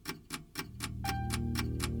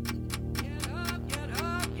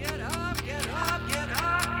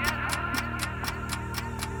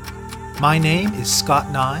My name is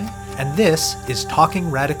Scott Nye, and this is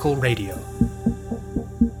Talking Radical Radio.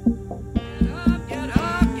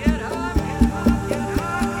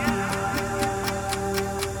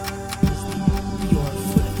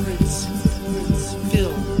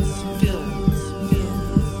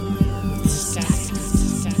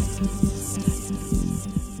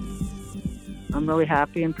 I'm really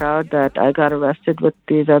happy and proud that I got arrested with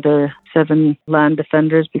these other 7 land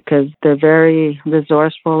defenders because they're very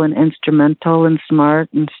resourceful and instrumental and smart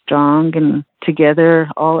and strong. And together,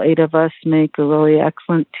 all 8 of us make a really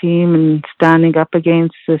excellent team in standing up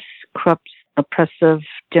against this corrupt, oppressive,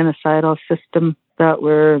 genocidal system that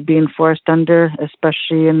we're being forced under,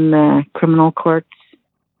 especially in the criminal courts.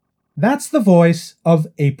 That's the voice of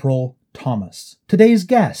April Thomas, today's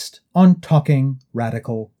guest on Talking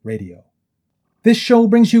Radical Radio. This show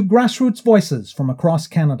brings you grassroots voices from across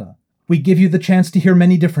Canada. We give you the chance to hear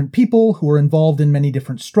many different people who are involved in many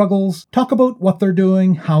different struggles, talk about what they're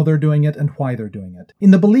doing, how they're doing it, and why they're doing it, in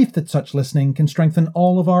the belief that such listening can strengthen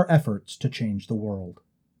all of our efforts to change the world.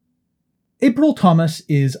 April Thomas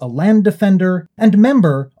is a land defender and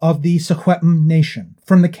member of the Secwepemc Nation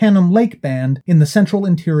from the Canam Lake Band in the central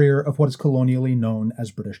interior of what is colonially known as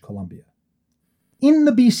British Columbia. In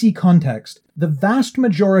the BC context, the vast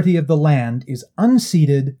majority of the land is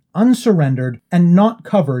unceded, unsurrendered, and not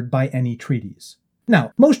covered by any treaties.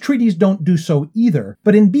 Now, most treaties don't do so either,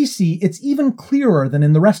 but in BC it's even clearer than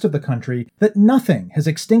in the rest of the country that nothing has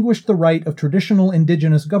extinguished the right of traditional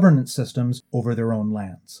Indigenous governance systems over their own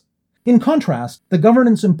lands. In contrast, the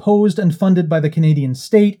governance imposed and funded by the Canadian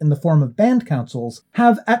state in the form of band councils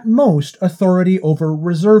have at most authority over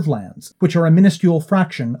reserve lands, which are a minuscule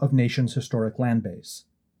fraction of nations' historic land base.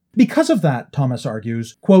 Because of that, Thomas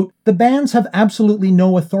argues, quote, the bands have absolutely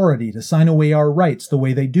no authority to sign away our rights the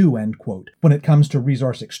way they do, end quote, when it comes to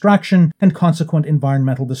resource extraction and consequent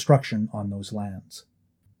environmental destruction on those lands.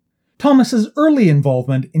 Thomas's early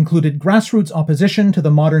involvement included grassroots opposition to the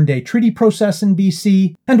modern-day treaty process in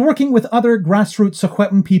BC and working with other grassroots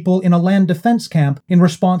Secwepemc people in a land defense camp in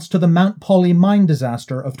response to the Mount Polley mine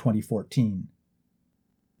disaster of 2014.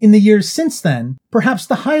 In the years since then, perhaps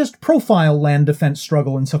the highest-profile land defense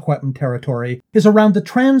struggle in Secwepemc territory is around the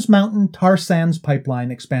Trans Mountain Tar Sands Pipeline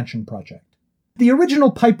expansion project. The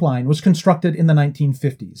original pipeline was constructed in the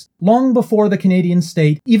 1950s, long before the Canadian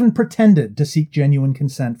state even pretended to seek genuine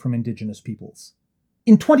consent from Indigenous peoples.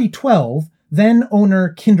 In 2012,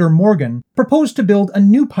 then-owner Kinder Morgan proposed to build a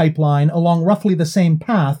new pipeline along roughly the same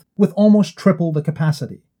path with almost triple the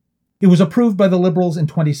capacity. It was approved by the Liberals in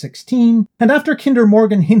 2016, and after Kinder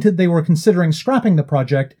Morgan hinted they were considering scrapping the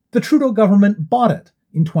project, the Trudeau government bought it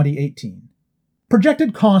in 2018.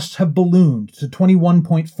 Projected costs have ballooned to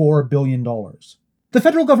 $21.4 billion. The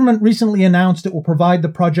federal government recently announced it will provide the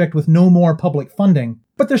project with no more public funding,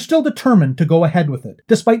 but they're still determined to go ahead with it,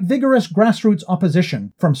 despite vigorous grassroots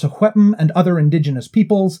opposition from Secwepemc and other Indigenous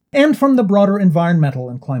peoples, and from the broader environmental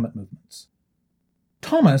and climate movements.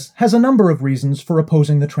 Thomas has a number of reasons for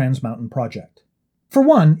opposing the Trans Mountain project. For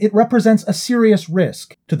one, it represents a serious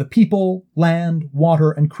risk to the people, land,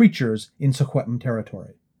 water, and creatures in Secwepemc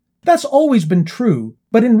territory. That's always been true,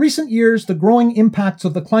 but in recent years, the growing impacts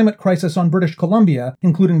of the climate crisis on British Columbia,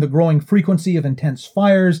 including the growing frequency of intense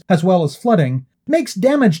fires as well as flooding, makes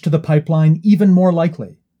damage to the pipeline even more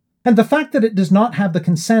likely. And the fact that it does not have the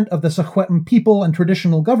consent of the Secwepemc people and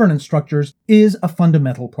traditional governance structures is a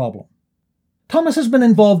fundamental problem. Thomas has been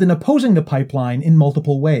involved in opposing the pipeline in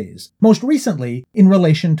multiple ways, most recently in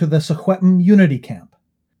relation to the Secwepemc Unity Camp.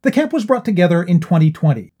 The camp was brought together in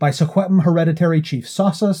 2020 by Secwepemc Hereditary Chief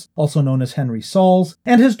Sausas, also known as Henry Sauls,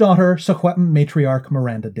 and his daughter, Secwepemc Matriarch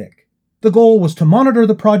Miranda Dick. The goal was to monitor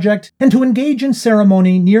the project and to engage in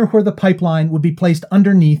ceremony near where the pipeline would be placed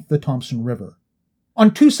underneath the Thompson River.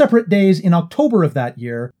 On 2 separate days in October of that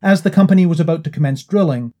year, as the company was about to commence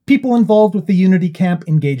drilling, people involved with the Unity Camp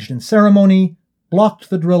engaged in ceremony, blocked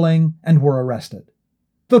the drilling, and were arrested.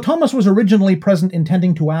 Though Thomas was originally present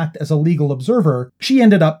intending to act as a legal observer, she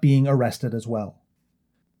ended up being arrested as well.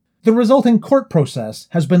 The resulting court process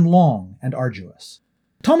has been long and arduous.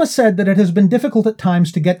 Thomas said that it has been difficult at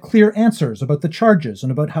times to get clear answers about the charges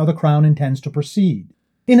and about how the Crown intends to proceed.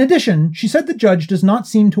 In addition, she said the judge does not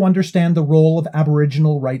seem to understand the role of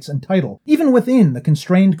Aboriginal rights and title, even within the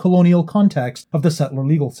constrained colonial context of the settler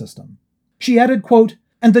legal system. She added, quote,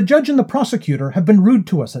 and the judge and the prosecutor have been rude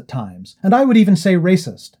to us at times, and I would even say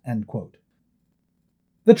racist, end quote.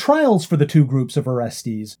 The trials for the 2 groups of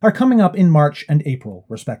arrestees are coming up in March and April,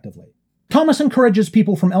 respectively. Thomas encourages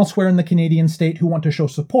people from elsewhere in the Canadian state who want to show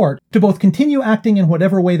support to both continue acting in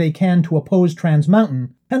whatever way they can to oppose Trans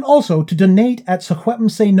Mountain, and also to donate at Secwepem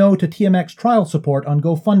Say No to TMX trial support on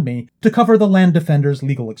GoFundMe to cover the land defenders'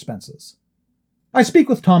 legal expenses. I speak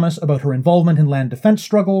with Thomas about her involvement in land defense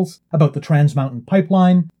struggles, about the Trans Mountain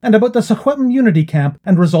pipeline, and about the Secwepem Unity Camp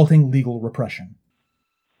and resulting legal repression.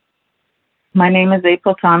 My name is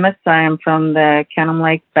April Thomas. I am from the Canham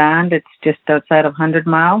Lake Band. It's just outside of 100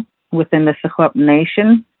 Mile within the Secwepem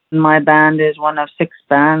Nation. My band is one of 6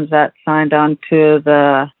 bands that signed on to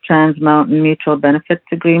the Trans Mountain Mutual Benefits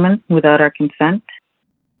Agreement without our consent.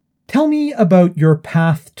 Tell me about your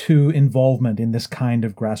path to involvement in this kind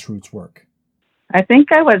of grassroots work. I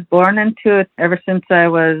think I was born into it ever since I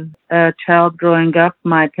was a child growing up.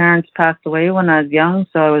 My parents passed away when I was young,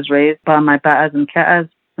 so I was raised by my Baz and Kaz.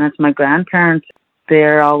 That's my grandparents.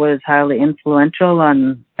 They're always highly influential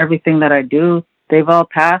on everything that I do. They've all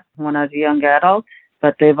passed when I was a young adult,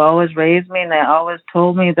 but they've always raised me, and they always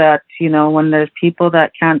told me that, when there's people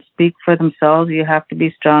that can't speak for themselves, you have to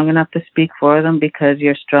be strong enough to speak for them because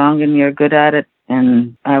you're strong and you're good at it.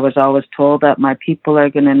 And I was always told that my people are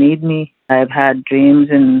going to need me. I've had dreams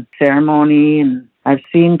and ceremony, and I've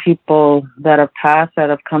seen people that have passed that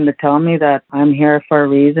have come to tell me that I'm here for a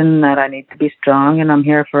reason, that I need to be strong, and I'm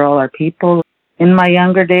here for all our people. In my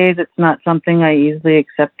younger days, it's not something I easily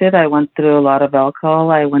accepted. I went through a lot of alcohol.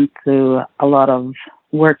 I went through a lot of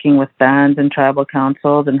working with bands and tribal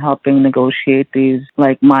councils and helping negotiate these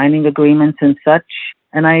mining agreements and such.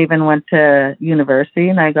 And I even went to university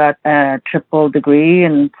and I got a triple degree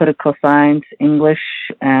in political science, English,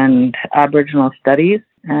 and Aboriginal studies.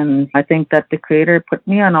 And I think that the Creator put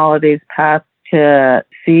me on all of these paths to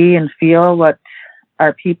see and feel what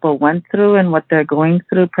our people went through and what they're going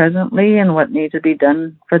through presently and what needs to be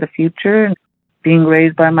done for the future. And being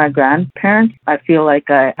raised by my grandparents, I feel like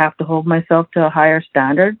I have to hold myself to a higher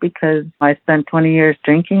standard because I spent 20 years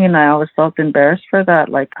drinking and I always felt embarrassed for that.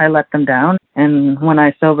 I let them down. And when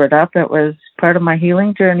I sobered up, it was part of my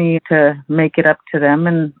healing journey to make it up to them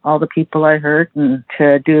and all the people I hurt and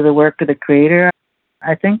to do the work of the Creator.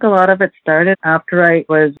 I think a lot of it started after I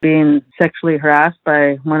was being sexually harassed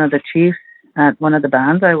by one of the chiefs at one of the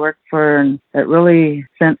bands I worked for, and it really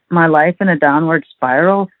sent my life in a downward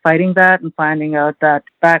spiral, fighting that and finding out that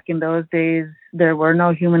back in those days, there were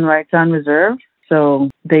no human rights on reserve. So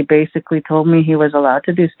they basically told me he was allowed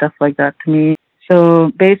to do stuff like that to me.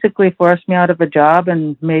 So basically forced me out of a job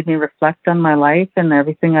and made me reflect on my life and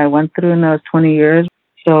everything I went through in those 20 years.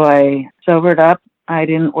 So I sobered up. I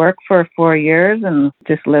didn't work for 4 years and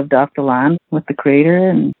just lived off the land with the Creator.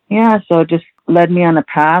 And so it just led me on a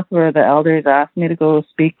path where the elders asked me to go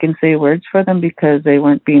speak and say words for them because they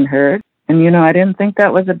weren't being heard. And, I didn't think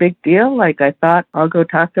that was a big deal. I thought I'll go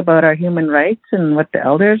talk about our human rights and what the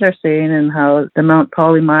elders are saying and how the Mount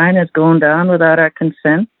Poly mine is going down without our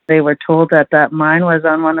consent. They were told that mine was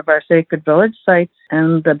on one of our sacred village sites,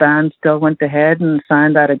 and the band still went ahead and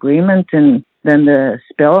signed that agreement. And then the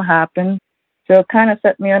spill happened. So it kind of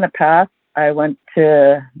set me on a path. I went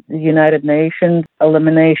to the United Nations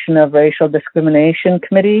Elimination of Racial Discrimination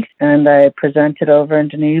Committee, and I presented over in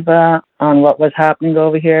Geneva on what was happening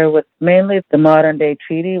over here with mainly the modern day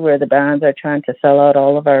treaty where the bands are trying to sell out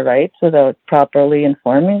all of our rights without properly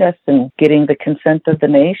informing us and getting the consent of the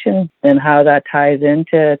nation, and how that ties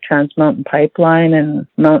into Trans Mountain Pipeline and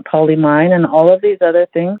Mount Poly Mine and all of these other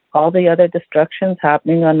things, all the other destructions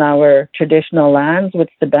happening on our traditional lands,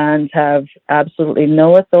 which the bands have absolutely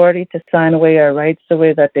no authority to sign away our rights the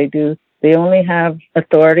way that they do. They only have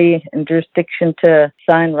authority and jurisdiction to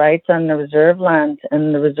sign rights on the reserve lands,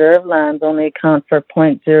 and the reserve lands only account for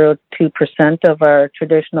 0.02% of our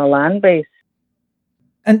traditional land base.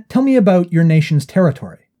 And tell me about your nation's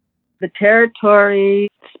territory. The territory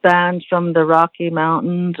spans from the Rocky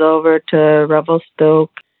Mountains over to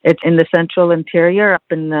Revelstoke. It's in the central interior, up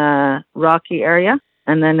in the Rocky area.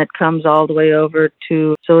 And then it comes all the way over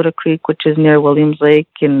to Soda Creek, which is near Williams Lake,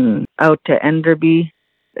 and out to Enderby.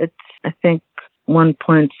 It's, I think,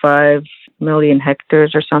 1.5 million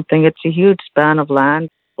hectares or something. It's a huge span of land.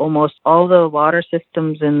 Almost all the water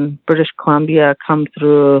systems in British Columbia come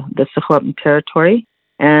through the Secwepem territory.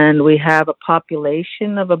 And we have a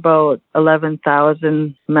population of about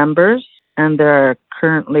 11,000 members, and there are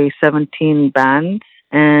currently 17 bands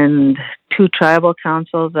and 2 tribal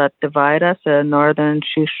councils that divide us, a Northern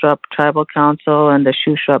Shuswap Tribal Council and the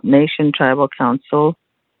Shuswap Nation Tribal Council.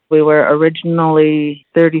 We were originally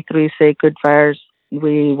 33 sacred fires.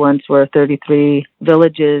 We once were 33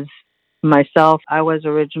 villages. Myself, I was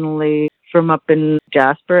originally from up in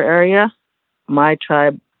Jasper area. My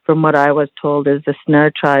tribe from what I was told, is the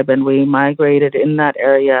Snare tribe, and we migrated in that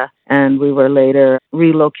area, and we were later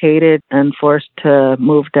relocated and forced to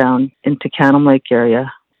move down into Cannon Lake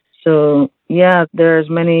area. So, yeah, there's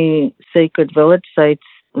many sacred village sites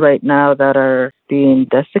right now that are being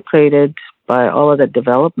desecrated by all of the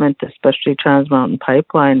development, especially Trans Mountain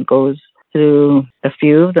Pipeline goes through a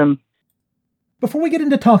few of them. Before we get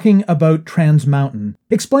into talking about Trans Mountain,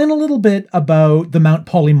 explain a little bit about the Mount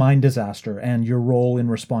Polley mine disaster and your role in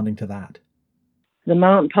responding to that. The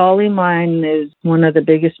Mount Polley mine is one of the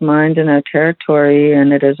biggest mines in our territory,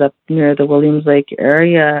 and it is up near the Williams Lake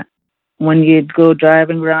area. When you'd go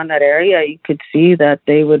driving around that area, you could see that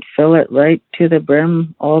they would fill it right to the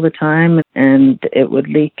brim all the time, and it would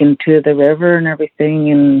leak into the river and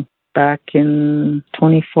everything. And back in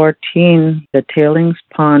 2014, the tailings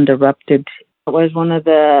pond erupted. It was one of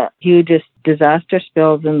the hugest disaster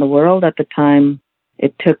spills in the world at the time.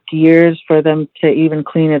 It took years for them to even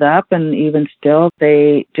clean it up, and even still,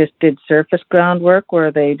 they just did surface groundwork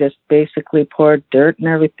where they just basically poured dirt and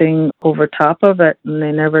everything over top of it, and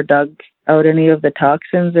they never dug out any of the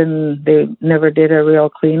toxins, and they never did a real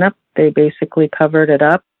cleanup. They basically covered it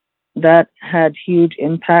up. That had huge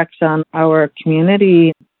impacts on our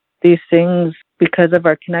community. These things, because of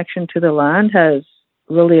our connection to the land, has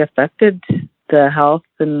really affected the health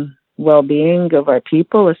and well-being of our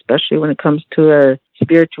people, especially when it comes to our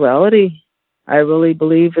spirituality. I really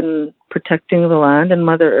believe in protecting the land and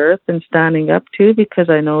Mother Earth and standing up too, because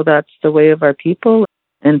I know that's the way of our people.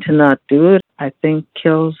 And to not do it, I think,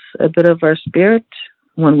 kills a bit of our spirit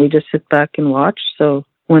when we just sit back and watch. So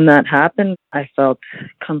when that happened, I felt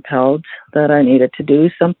compelled that I needed to do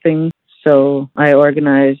something. So I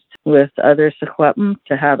organized with other Secwepemc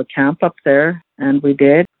to have a camp up there, and we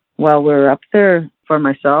did. While we were up there, for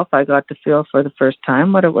myself, I got to feel for the first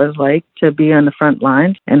time what it was like to be on the front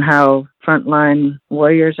line and how frontline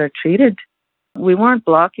warriors are treated. We weren't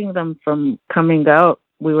blocking them from coming out.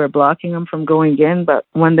 We were blocking them from going in, but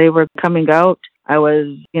when they were coming out, I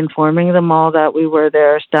was informing them all that we were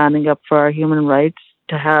there standing up for our human rights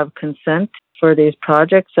to have consent for these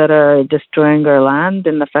projects that are destroying our land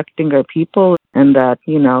and affecting our people, and that,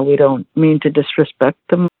 we don't mean to disrespect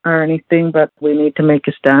them or anything, but we need to make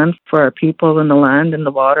a stand for our people and the land and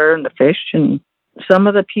the water and the fish. And some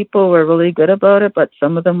of the people were really good about it, but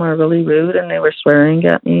some of them were really rude and they were swearing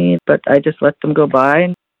at me, but I just let them go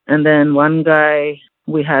by. And then one guy,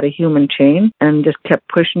 we had a human chain and just kept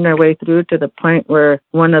pushing their way through to the point where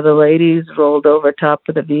one of the ladies rolled over top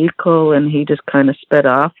of the vehicle and he just kind of sped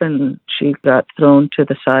off and she got thrown to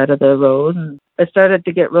the side of the road. And it started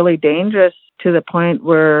to get really dangerous to the point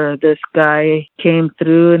where this guy came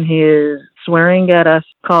through and he is swearing at us,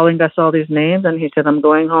 calling us all these names, and he said, "I'm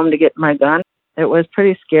going home to get my gun." It was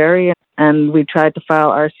pretty scary, and we tried to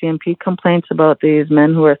file RCMP complaints about these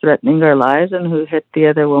men who were threatening our lives and who hit the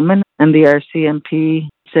other woman. And the RCMP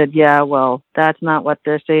said, "Yeah, well, that's not what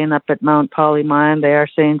they're saying up at Mount Polley Mine. They are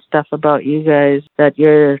saying stuff about you guys, that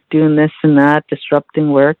you're doing this and that,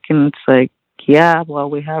 disrupting work." And it's like, yeah, well,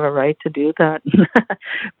 we have a right to do that.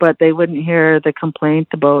 But they wouldn't hear the complaint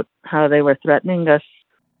about how they were threatening us.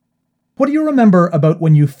 What do you remember about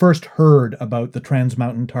when you first heard about the Trans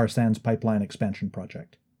Mountain Tar Sands Pipeline Expansion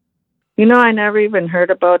Project? I never even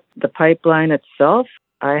heard about the pipeline itself.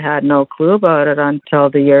 I had no clue about it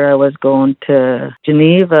until the year I was going to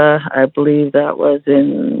Geneva. I believe that was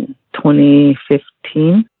in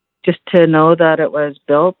 2015. Just to know that it was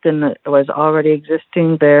built and it was already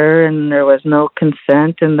existing there and there was no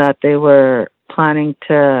consent, and that they were planning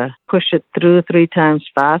to push it through 3 times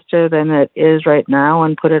faster than it is right now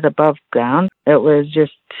and put it above ground. It was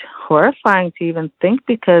just horrifying to even think,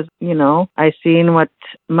 because, I seen what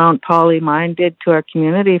Mount Polley Mine did to our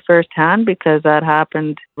community firsthand, because that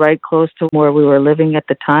happened right close to where we were living at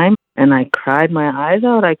the time. And I cried my eyes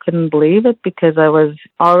out. I couldn't believe it, because I was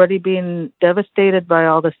already being devastated by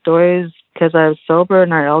all the stories, because I was sober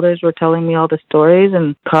and our elders were telling me all the stories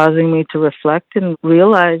and causing me to reflect and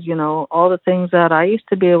realize, all the things that I used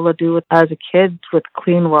to be able to do as a kid with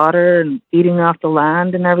clean water and eating off the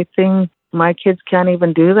land and everything. My kids can't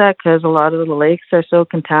even do that because a lot of the lakes are so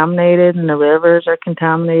contaminated and the rivers are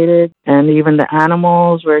contaminated. And even the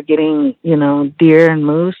animals, we're getting, deer and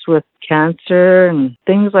moose with cancer and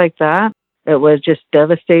things like that. It was just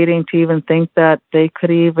devastating to even think that they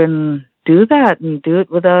could even do that and do it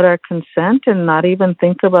without our consent and not even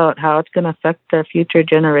think about how it's going to affect their future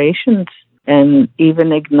generations, and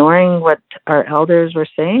even ignoring what our elders were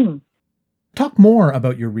saying. Talk more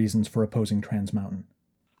about your reasons for opposing Trans Mountain.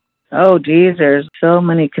 Oh, geez, there's so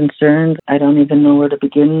many concerns. I don't even know where to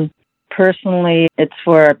begin. Personally, it's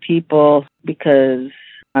for our people, because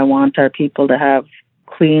I want our people to have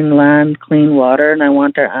clean land, clean water, and I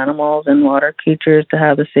want our animals and water creatures to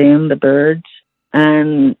have the same, the birds.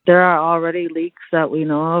 And there are already leaks that we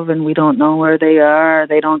know of, and we don't know where they are.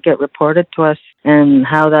 They don't get reported to us, and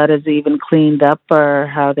how that is even cleaned up or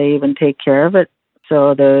how they even take care of it.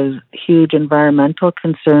 So there's huge environmental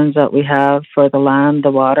concerns that we have for the land,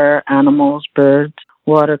 the water, animals, birds,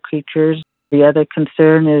 water creatures. The other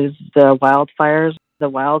concern is the wildfires. The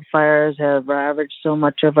wildfires have ravaged so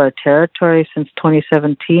much of our territory since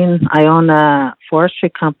 2017. I own a forestry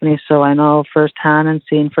company, so I know firsthand and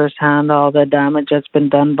seen firsthand all the damage that's been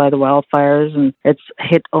done by the wildfires. And it's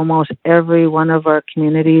hit almost every one of our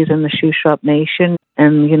communities in the Shuswap Nation.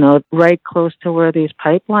 And, right close to where these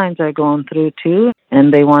pipelines are going through too.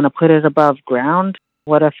 And they want to put it above ground.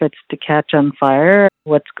 What if it's to catch on fire?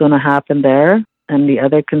 What's going to happen there? And the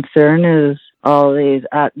other concern is all these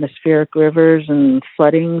atmospheric rivers and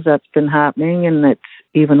floodings that's been happening, and it's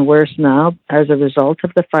even worse now as a result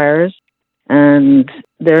of the fires. And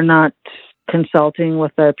they're not consulting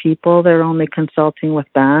with our people, they're only consulting with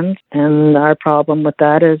bands. And our problem with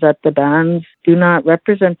that is that the bands do not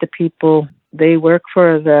represent the people. They work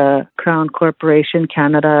for the Crown Corporation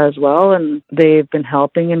Canada as well, and they've been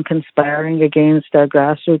helping and conspiring against our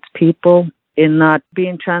grassroots people in not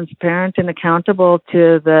being transparent and accountable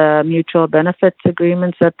to the mutual benefits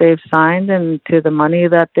agreements that they've signed and to the money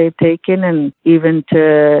that they've taken, and even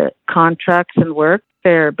to contracts and work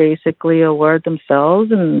they're basically award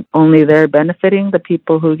themselves, and only they're benefiting the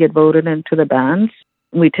people who get voted into the bands.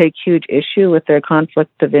 We take huge issue with their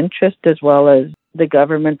conflict of interest, as well as the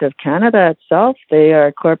government of Canada itself. They are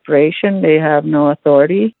a corporation. They have no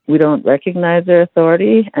authority. We don't recognize their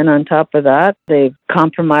authority. And on top of that, they've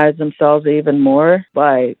compromised themselves even more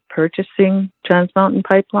by purchasing Trans Mountain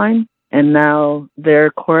Pipeline. And now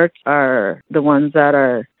their courts are the ones that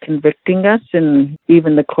are convicting us, and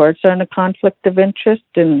even the courts are in a conflict of interest,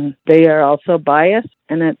 and they are also biased.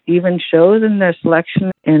 And it even shows in their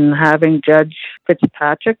selection in having Judge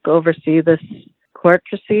Fitzpatrick oversee this court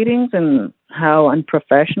proceedings, and how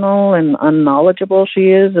unprofessional and unknowledgeable she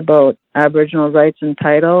is about Aboriginal rights and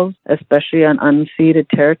titles, especially on unceded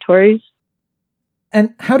territories.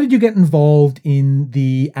 And how did you get involved in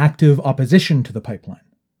the active opposition to the pipeline?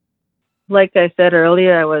 Like I said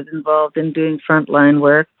earlier, I was involved in doing frontline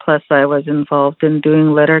work, plus I was involved in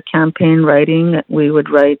doing letter campaign writing. We would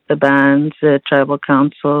write the bands, the tribal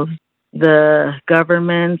councils, the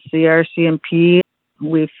governments, the RCMP.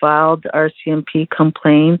 We filed RCMP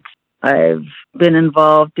complaints. I've been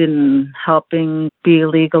involved in helping be a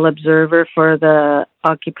legal observer for the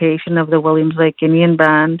occupation of the Williams Lake Indian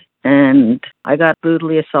Band. And I got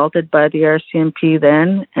brutally assaulted by the RCMP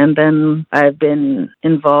then. And then I've been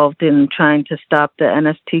involved in trying to stop the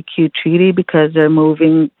NSTQ treaty, because they're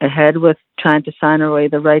moving ahead with trying to sign away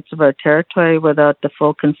the rights of our territory without the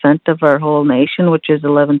full consent of our whole nation, which is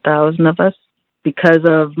 11,000 of us. Because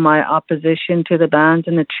of my opposition to the bands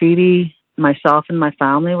and the treaty, myself and my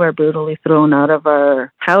family were brutally thrown out of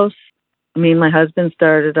our house. Me and my husband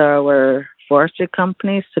started our forestry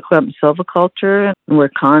company, Secwepemc Silviculture, and we're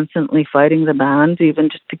constantly fighting the bands, even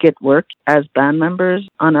just to get work as band members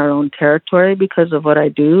on our own territory because of what I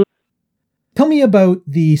do. Tell me about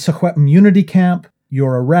the Secwepemc Unity Camp,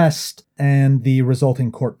 your arrest, and the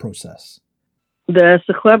resulting court process. The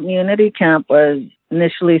Secwepemc Unity Camp was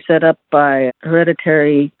initially set up by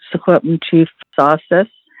hereditary Secwepemc Chief Sauces,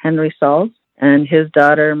 Henry Sauls, and his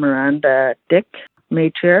daughter Miranda Dick,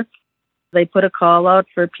 matriarch. They put a call out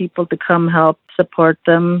for people to come help support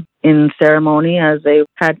them in ceremony, as they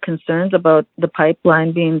had concerns about the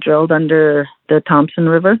pipeline being drilled under the Thompson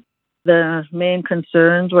River. The main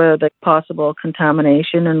concerns were the possible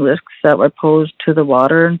contamination and risks that were posed to the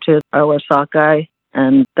water and to our sockeye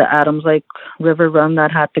and the Adams Lake River run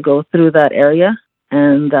that had to go through that area.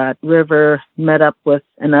 And that river met up with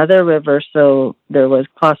another river, so there was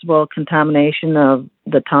possible contamination of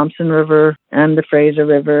the Thompson River and the Fraser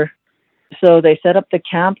River. So they set up the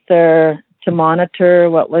camp there to monitor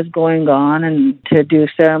what was going on and to do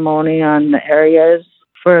ceremony on the areas.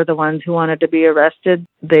 For the ones who wanted to be arrested,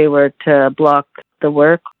 they were to block the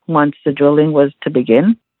work once the drilling was to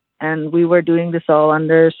begin. And we were doing this all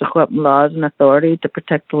under Secwepemc laws and authority to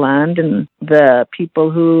protect the land. And the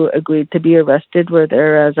people who agreed to be arrested were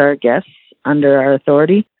there as our guests under our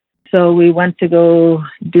authority. So we went to go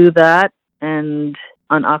do that. And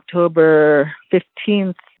on October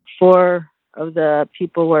 15th, 4 of the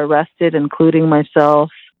people were arrested, including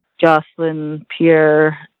myself, Jocelyn,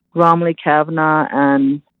 Pierre, Romley Kavanagh,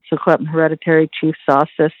 and Secwepemc Hereditary Chief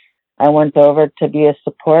Sauces. I went over to be a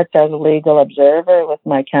support as a legal observer with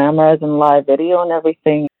my cameras and live video and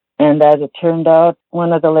everything. And as it turned out,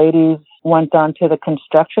 one of the ladies went on to the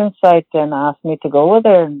construction site and asked me to go with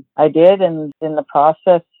her. And I did. And in the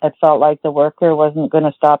process, it felt like the worker wasn't going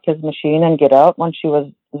to stop his machine and get out when she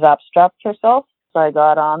was zap-strapped herself. So I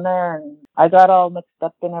got on there and I got all mixed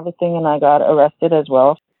up in everything and I got arrested as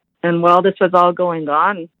well. And while this was all going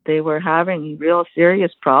on, they were having real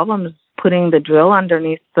serious problems putting the drill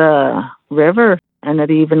underneath the river, and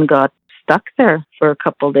it even got stuck there for a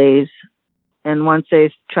couple days. And once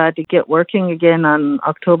they tried to get working again on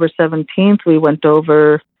October 17th, we went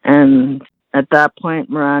over, and at that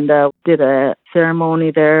point, Miranda did a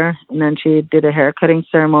ceremony there, and then she did a hair cutting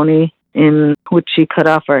ceremony in which she cut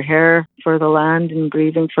off her hair for the land and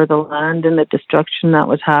grieving for the land and the destruction that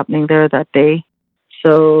was happening there that day.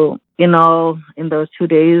 So in all, in those 2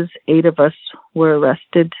 days, 8 of us were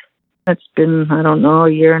arrested. It's been, I don't know, a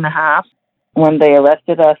year and a half. When they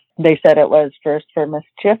arrested us, they said it was first for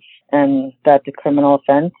mischief and that's a criminal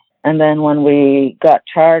offense. And then when we got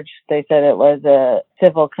charged, they said it was a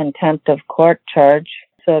civil contempt of court charge.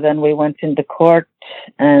 So then we went into court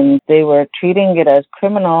and they were treating it as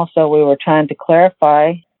criminal. So we were trying to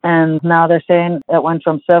clarify. And now they're saying it went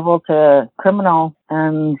from civil to criminal.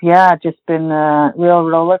 And yeah, just been a real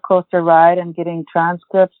roller coaster ride and getting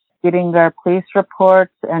transcripts, getting their police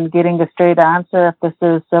reports and getting a straight answer if this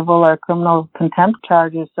is civil or criminal contempt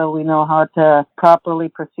charges so we know how to properly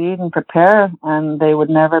proceed and prepare. And they would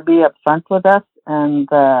never be upfront with us. And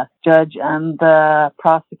the judge and the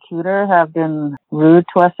prosecutor have been rude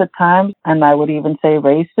to us at times, and I would even say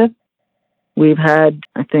racist. We've had,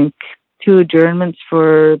 I think, 2 adjournments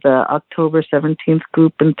for the October 17th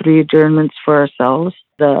group and 3 adjournments for ourselves,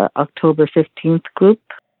 the October 15th group.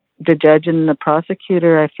 The judge and the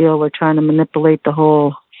prosecutor, I feel, were trying to manipulate the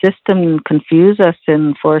whole system and confuse us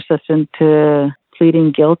and force us into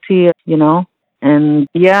pleading guilty, you know. And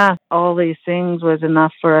yeah, all these things was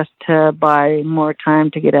enough for us to buy more time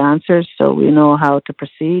to get answers so we know how to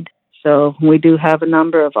proceed. So we do have a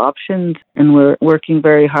number of options and we're working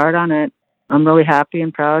very hard on it. I'm really happy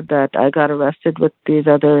and proud that I got arrested with these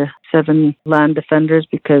other 7 land defenders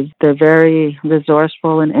because they're very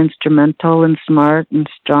resourceful and instrumental and smart and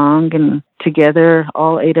strong. And together,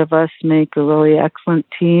 all 8 of us make a really excellent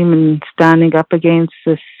team in standing up against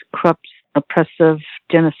this corrupt, oppressive,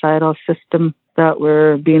 genocidal system that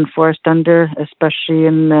we're being forced under, especially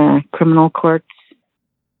in the criminal courts.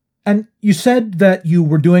 And you said that you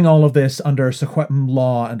were doing all of this under Secwepemc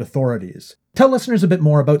law and authorities. Tell listeners a bit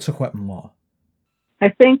more about Secwepemc law. I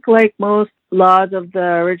think like most laws of the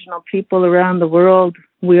original people around the world,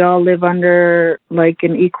 we all live under like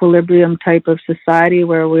an equilibrium type of society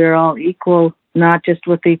where we're all equal, not just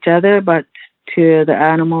with each other, but to the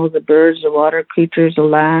animals, the birds, the water creatures, the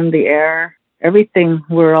land, the air, everything.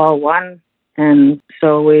 We're all one. And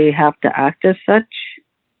so we have to act as such.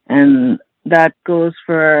 And that goes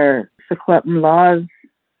for Secwepemc laws.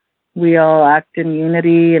 We all act in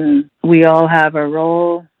unity and we all have a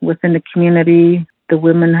role within the community. The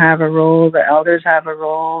women have a role, the elders have a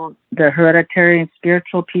role, the hereditary and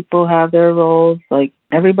spiritual people have their roles. Like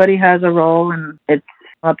everybody has a role and it's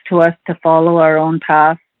up to us to follow our own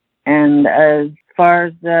path. And as far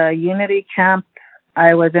as the unity camp,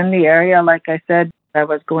 I was in the area, like I said, I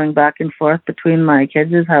was going back and forth between my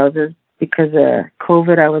kids' houses because of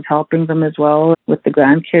COVID. I was helping them as well with the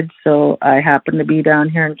grandkids. So I happened to be down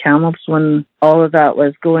here in Kamloops when all of that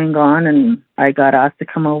was going on. And I got asked to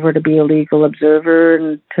come over to be a legal observer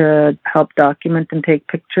and to help document and take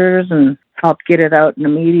pictures and help get it out in the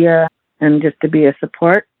media and just to be a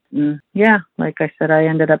support. And yeah, like I said, I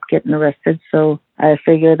ended up getting arrested. So I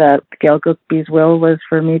figure that Gail Gookby's will was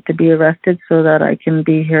for me to be arrested so that I can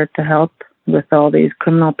be here to help with all these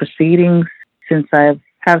criminal proceedings. Since I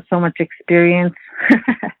have so much experience,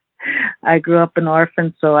 I grew up an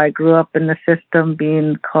orphan, so I grew up in the system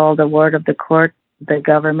being called a ward of the court. The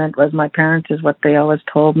government was my parents, is what they always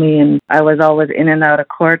told me, and I was always in and out of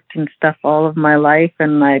court and stuff all of my life,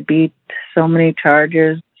 and I beat so many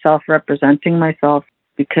charges self-representing myself.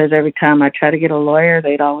 Because every time I try to get a lawyer,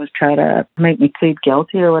 they'd always try to make me plead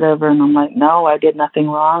guilty or whatever. And I'm like, no, I did nothing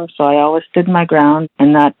wrong. So I always stood my ground.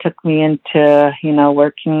 And that took me into,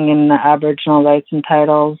 working in the Aboriginal rights and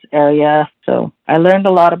titles area. So I learned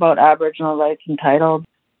a lot about Aboriginal rights and titles.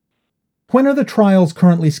 When are the trials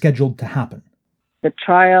currently scheduled to happen? The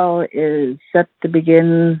trial is set to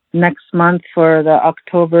begin next month for the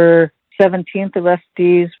October 17th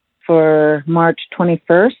arrestees for March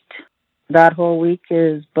 21st. That whole week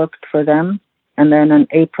is booked for them. And then on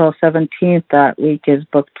April 17th, that week is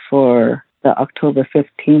booked for the October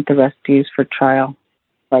 15th arrestees for trial.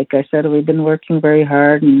 Like I said, we've been working very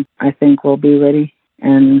hard and I think we'll be ready.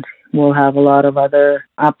 And we'll have a lot of other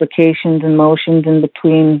applications and motions in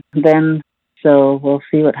between then. So we'll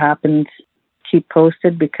see what happens. Keep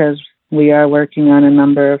posted because we are working on a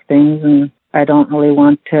number of things, and I don't really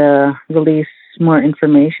want to release more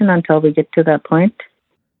information until we get to that point.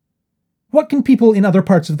 What can people in other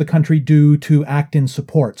parts of the country do to act in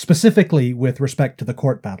support, specifically with respect to the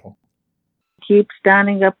court battle? Keep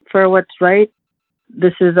standing up for what's right.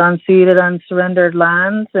 This is unceded, unsurrendered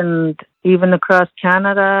lands, and even across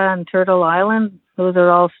Canada and Turtle Island, those are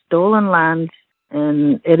all stolen lands.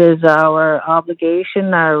 And it is our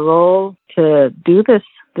obligation, our role to do this.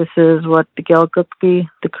 This is what the Gilgukbi,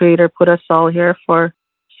 the Creator, put us all here for.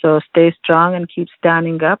 So stay strong and keep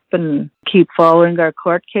standing up and keep following our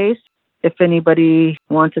court case. If anybody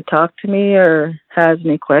wants to talk to me or has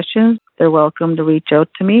any questions, they're welcome to reach out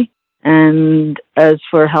to me. And as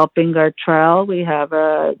for helping our trial, we have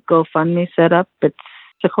a GoFundMe set up. It's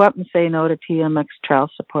Secwepemc Say No to TMX Trial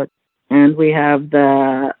Support. And we have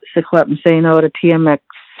the Secwepemc Say No to TMX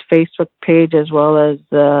Facebook page as well as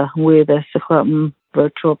the Secwepemc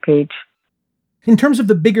virtual page. In terms of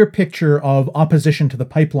the bigger picture of opposition to the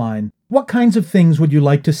pipeline, what kinds of things would you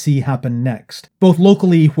like to see happen next, both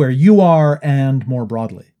locally where you are and more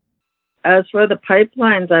broadly? As for the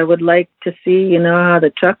pipelines, I would like to see, how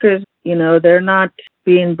the truckers, they're not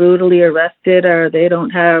being brutally arrested, or they don't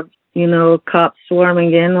have, cops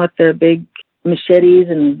swarming in with their big machetes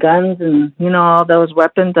and guns and, all those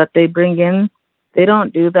weapons that they bring in. They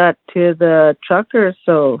don't do that to the truckers.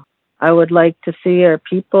 So I would like to see our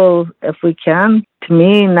people, if we can. To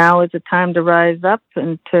me, now is the time to rise up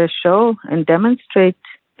and to show and demonstrate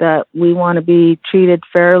that we want to be treated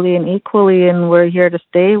fairly and equally, and we're here to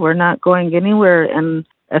stay. We're not going anywhere. And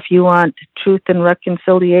if you want truth and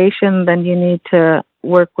reconciliation, then you need to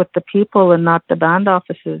work with the people and not the band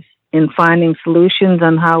offices in finding solutions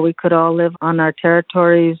on how we could all live on our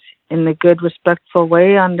territories in a good, respectful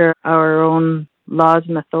way under our own laws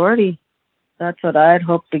and authority. That's what I'd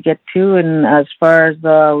hope to get to. And as far as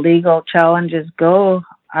the legal challenges go,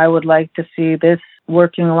 I would like to see this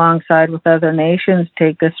working alongside with other nations,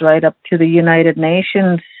 take this right up to the United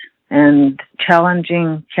Nations and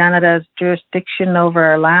challenging Canada's jurisdiction over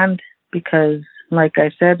our land because, like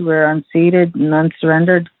I said, we're unceded and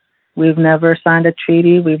unsurrendered. We've never signed a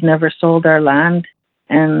treaty. We've never sold our land.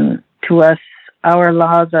 And to us, our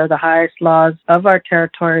laws are the highest laws of our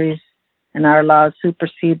territories, and our laws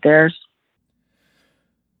supersede theirs.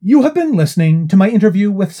 You have been listening to my interview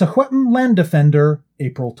with Secwepemc land defender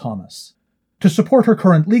April Thomas. To support her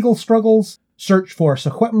current legal struggles, search for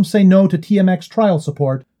Secwepemc Say No to TMX Trial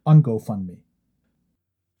Support on GoFundMe.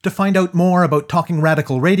 To find out more about Talking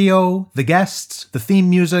Radical Radio, the guests, the theme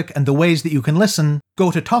music, and the ways that you can listen, go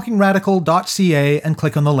to talkingradical.ca and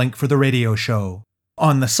click on the link for the radio show.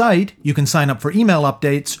 On the site, you can sign up for email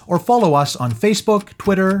updates or follow us on Facebook,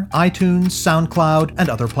 Twitter, iTunes, SoundCloud, and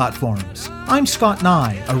other platforms. I'm Scott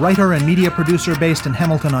Nye, a writer and media producer based in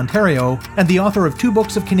Hamilton, Ontario, and the author of 2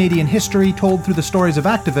 books of Canadian history told through the stories of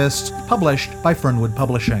activists, published by Fernwood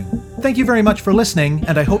Publishing. Thank you very much for listening,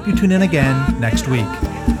 and I hope you tune in again next week.